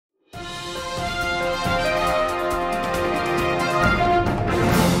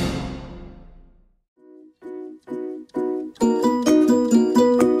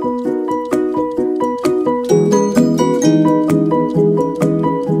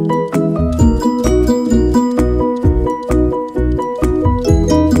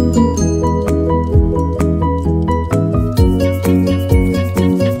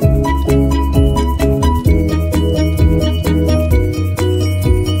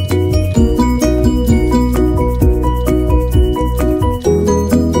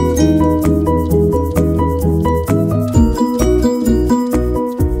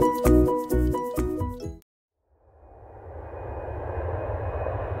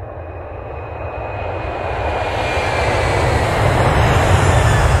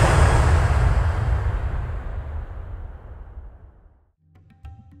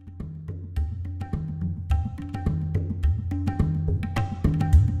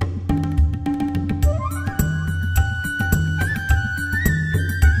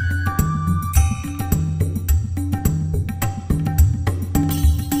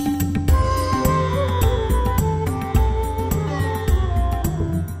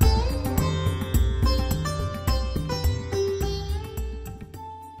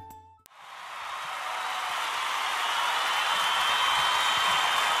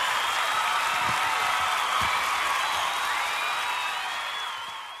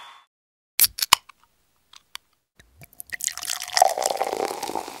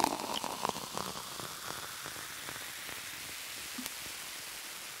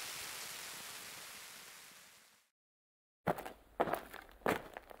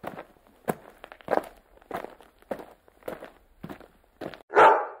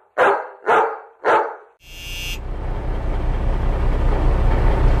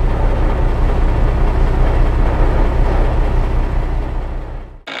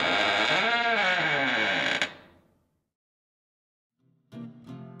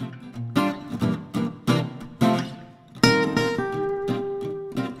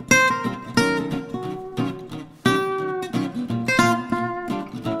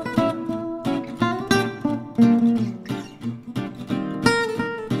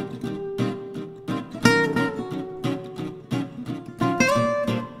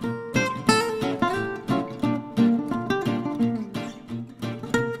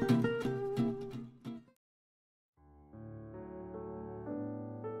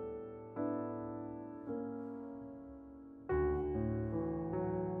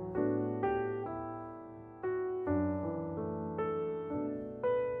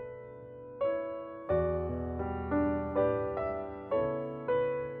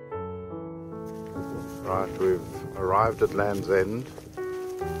Right, we've arrived at Land's End.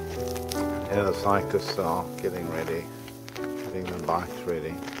 Here the cyclists are getting ready, getting the bikes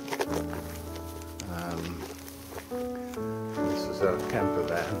ready. This is a camper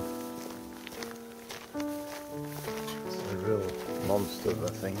van. It's a real monster of a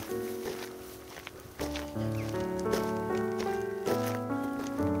thing.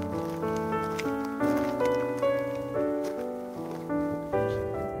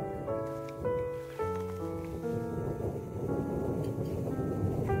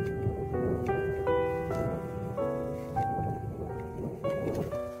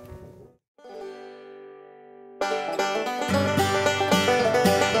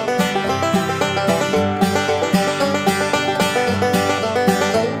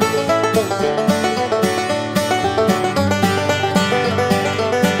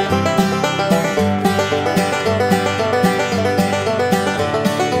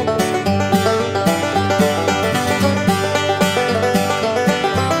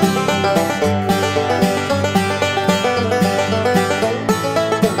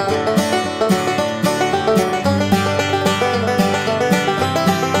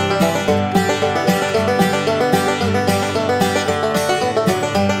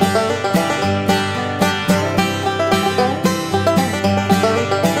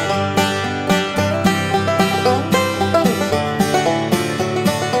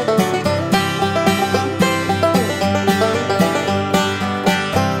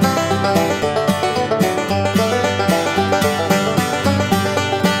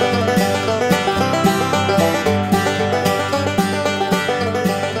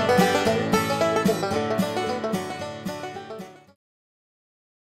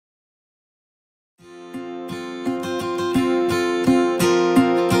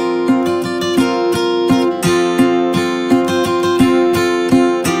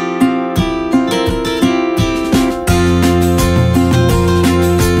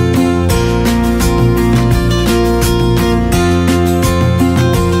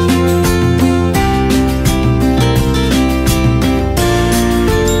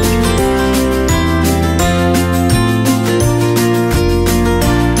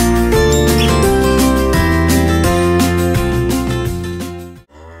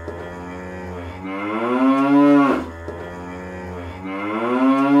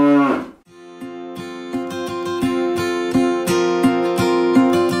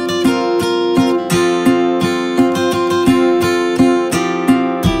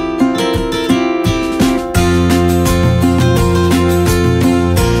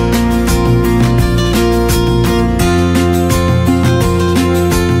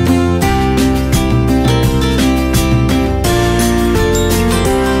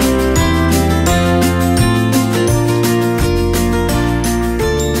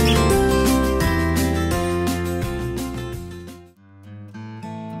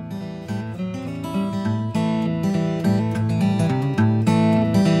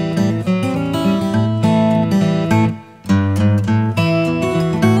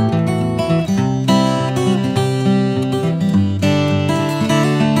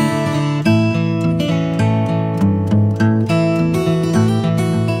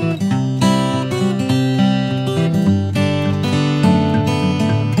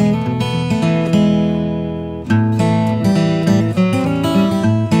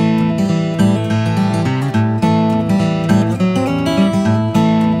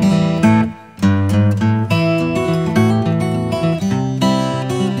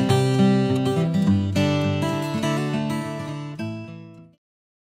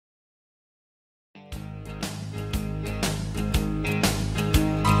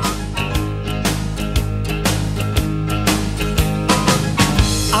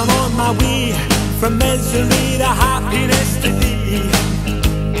 my way from misery to happiness today.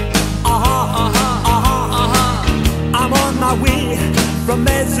 I'm on my way from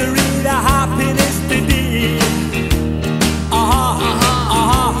misery to happiness today.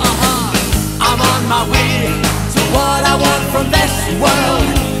 I'm on my way to what I want from this world.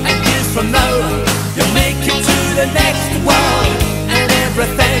 And years from now, you'll make it to the next world. And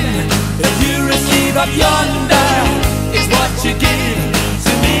everything that you receive up yonder is what you give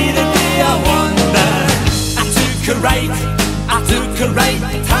to me the day I wonder. I took a right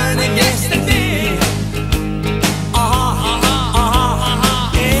turning yesterday.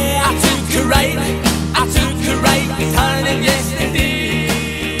 Yeah, I took a right turning yesterday.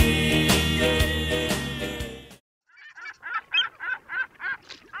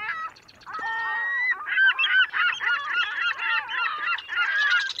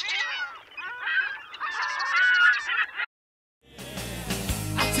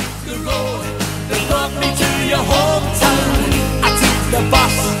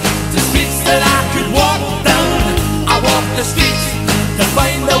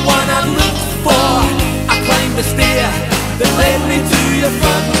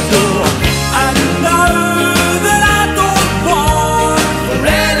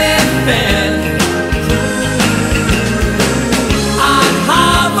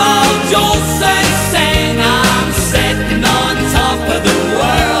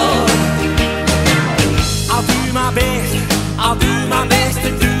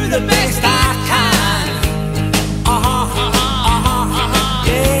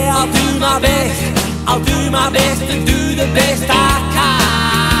 I'll do my best and do the best I can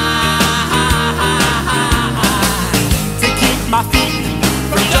to keep my feet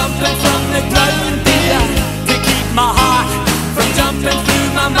from jumping from the ground, dear, to keep my heart from jumping through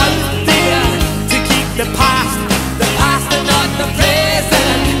my mouth, dear, to keep the past and not the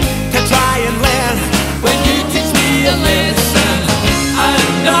present, to try and learn when you teach me a lesson. I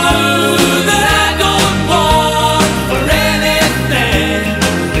know that I don't want for anything.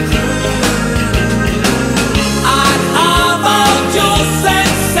 I'd have all just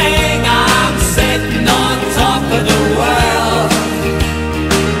and sing I'm sitting on top of the world.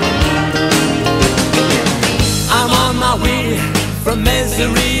 I'm on my way from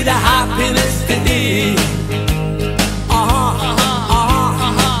misery to happiness today.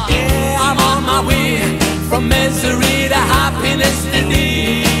 Yeah, I'm on my way from misery to happiness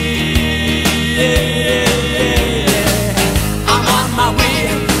today. I'm on my way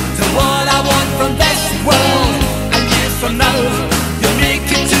to what I want from this world, and years from now you'll make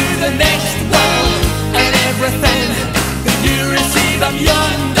it to the next world, and everything that you receive I'm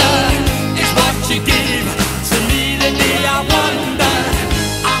yonder is what you give to me the day I wonder.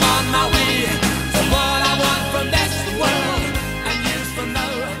 I'm on my way to what I want from this world, and years from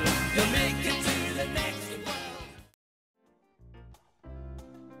now you'll make it to the next world.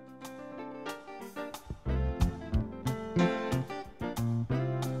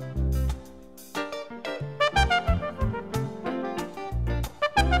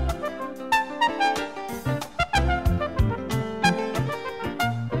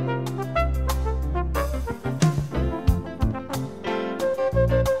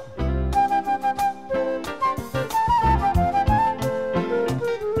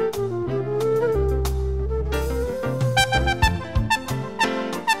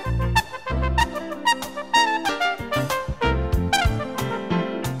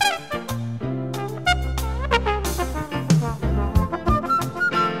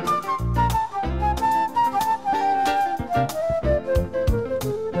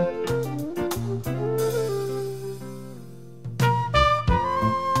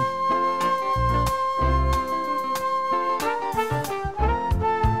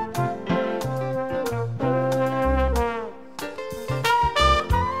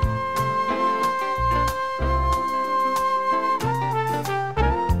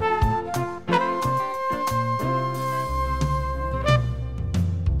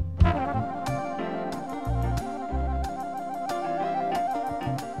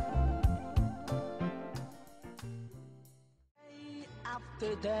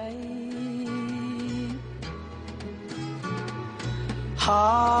 After day,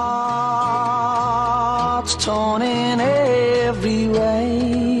 hearts torn in every way,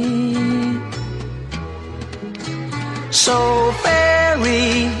 so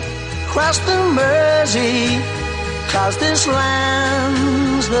ferry cross the Mersey, 'cause this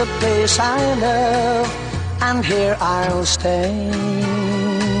land's the place I love, and here I'll stay.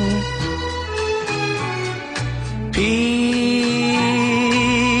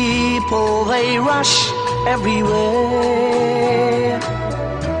 People, they rush everywhere,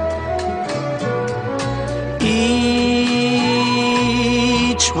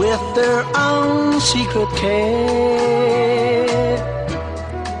 each with their own secret care.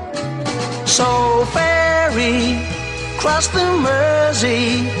 So ferry cross the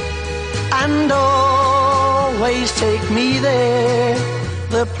Mersey and always take me there,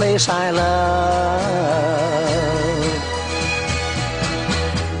 the place I love.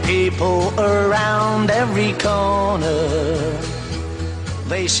 People around every corner,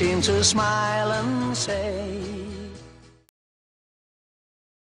 they seem to smile and say,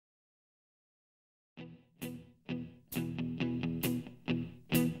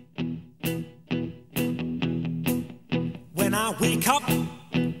 when I wake up,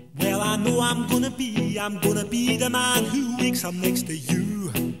 well, I know I'm gonna be the man who wakes up next to you.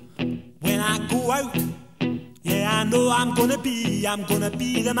 When I go out, yeah, I know I'm gonna be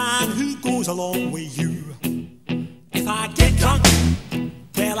the man who goes along with you. If I get drunk,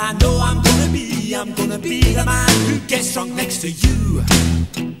 well, I know I'm gonna be the man who gets drunk next to you.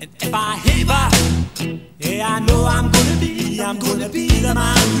 And if I heaver, yeah, I know I'm gonna be the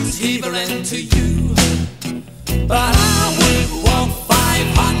man who's heavering to you. But I would walk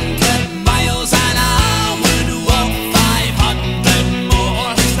 500 miles, and I would walk 500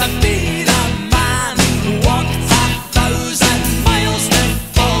 more to be the man who walked 1,000 miles to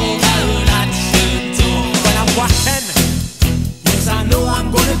fall down at your door. When I'm walking, yes, I know I'm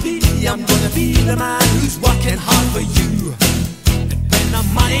gonna be the man who's working hard for you. And when the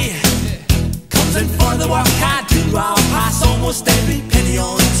money comes in for the work I do, I'll pass almost every penny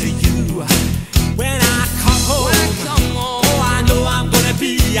on to you. When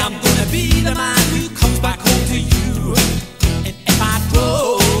be the man who comes back home to you. And if I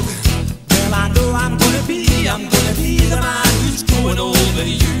broke, well, I know I'm gonna be the man who's growing over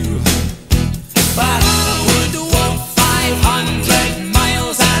you. But I would walk 500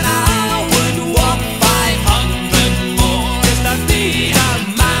 miles and I would walk 500 more just to be the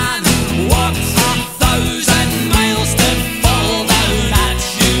man who walks 1,000 miles to fall down at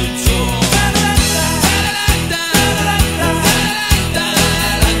you door.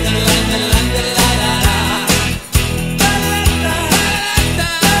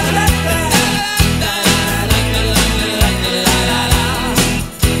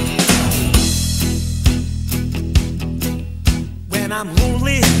 When I'm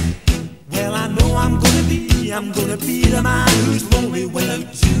lonely, well, I know I'm gonna be the man who's lonely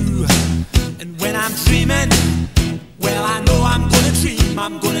without you. And when I'm dreaming, well, I know I'm gonna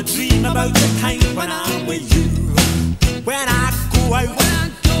dream about the time when I'm with you. When I go out,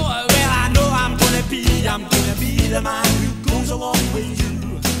 well, I know I'm gonna be the man who goes along with you.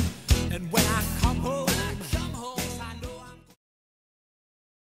 And when I come home, yes, I know I'm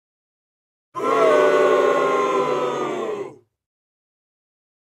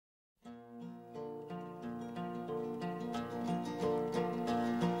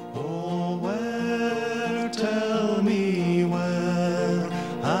tell me where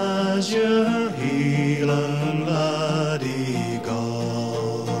has your healing laddie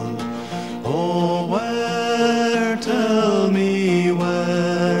gone? Oh, where, tell me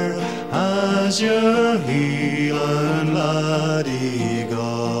where has your healing laddie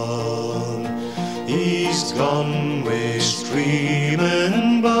gone? He's gone with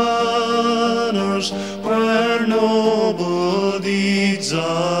streaming banners where noble deeds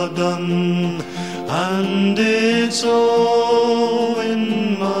are done. And it's all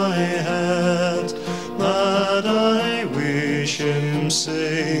in my head that I wish him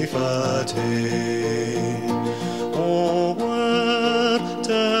safe at home. Oh, where,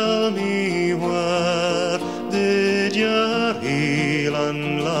 tell me where did your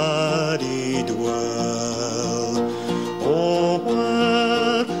healing laddie dwell? Oh,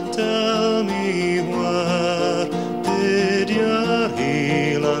 where, tell me where did your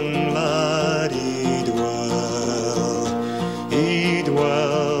healing laddie dwell? He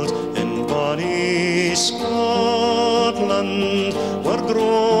dwelt in bonny Scotland, where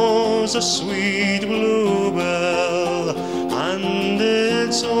grows a sweet bluebell, and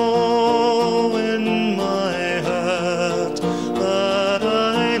it's all in my heart that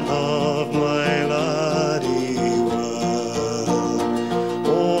I love my laddie well.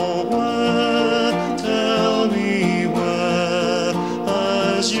 Oh, where, tell me where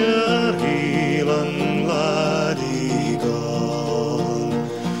has your healing laddie gone?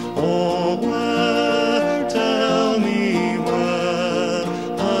 Oh, where, tell me where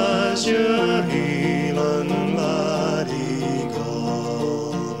has your healing laddie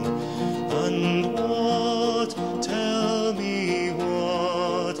gone? And what, tell me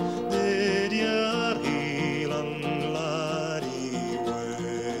what did your healing laddie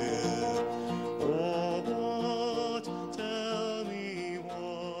wear? Oh, what, tell me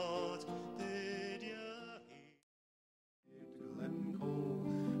what did your Glencoe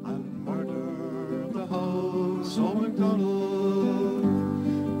and murder the house o' MacDonald?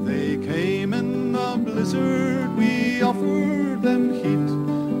 They came in a blizzard, we offered them heat,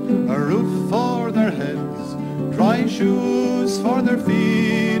 a roof for their heads, dry shoes for their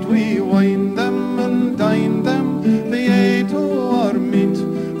feet. We wined them and dined them, they ate our meat,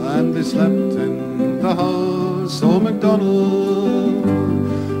 and they slept in the house o' MacDonald.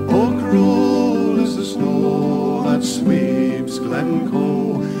 Oh, cruel is the snow that sweeps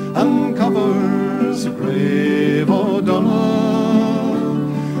Glencoe and covers the grave O'Donnell,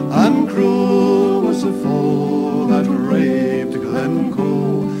 and cruel was the foe that raped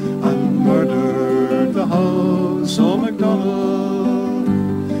Glencoe and murdered the house o' MacDonald.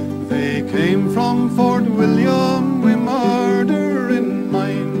 They came from Fort William with murder in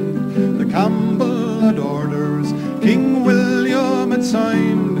mind. The Campbell had orders King William had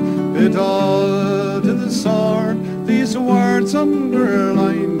signed, bid all to the sword, these words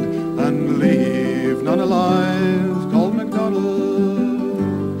underlined, and leave none alive called MacDonald.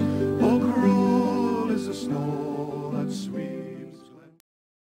 Oh, cruel is the snow that sweeps Glen.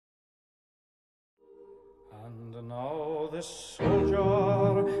 And now this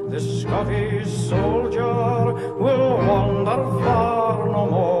soldier, this Scottish soldier, will wander far no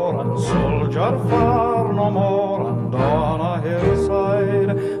more, and soldier far no more, and on a hillside,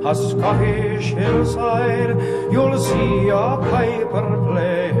 a Scottish hillside, you'll see a piper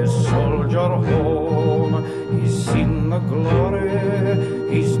play his soldier home. He's seen the glory,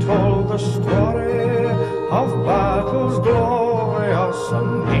 he's told the story of battles glorious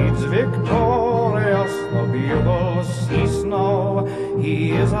and deeds victorious. The bugles cease now,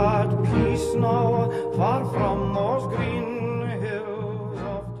 he is at peace now, far from those green hills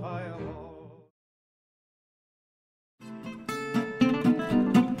of Tyrol.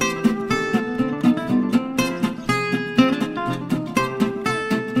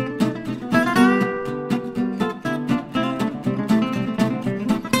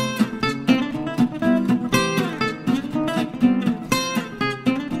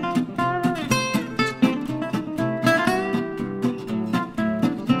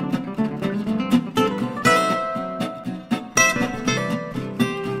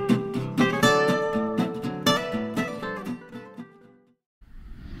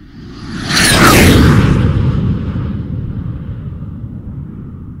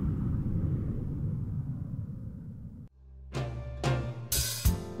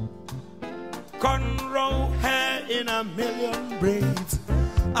 Cornrow hair in a million braids,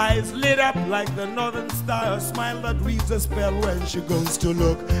 eyes lit up like the northern star, a smile that weaves a spell when she goes to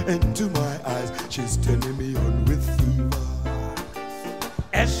look into my eyes. She's turning me on with fever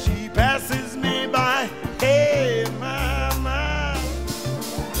as she passes me by. Hey mama,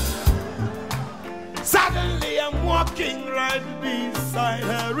 suddenly I'm walking right beside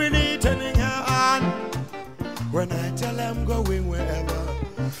her, really turning her on. When I tell her I'm going wherever,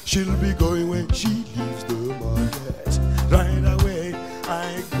 she'll be going when she leaves the market. Right away,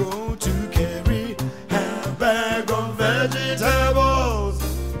 I go to carry her bag of vegetables.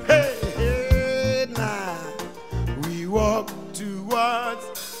 Hey, hey, now we walk towards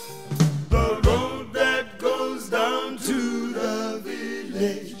the road that goes down to the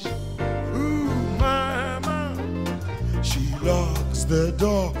village. Ooh, mama, she locks the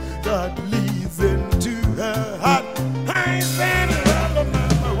door that leads into her heart.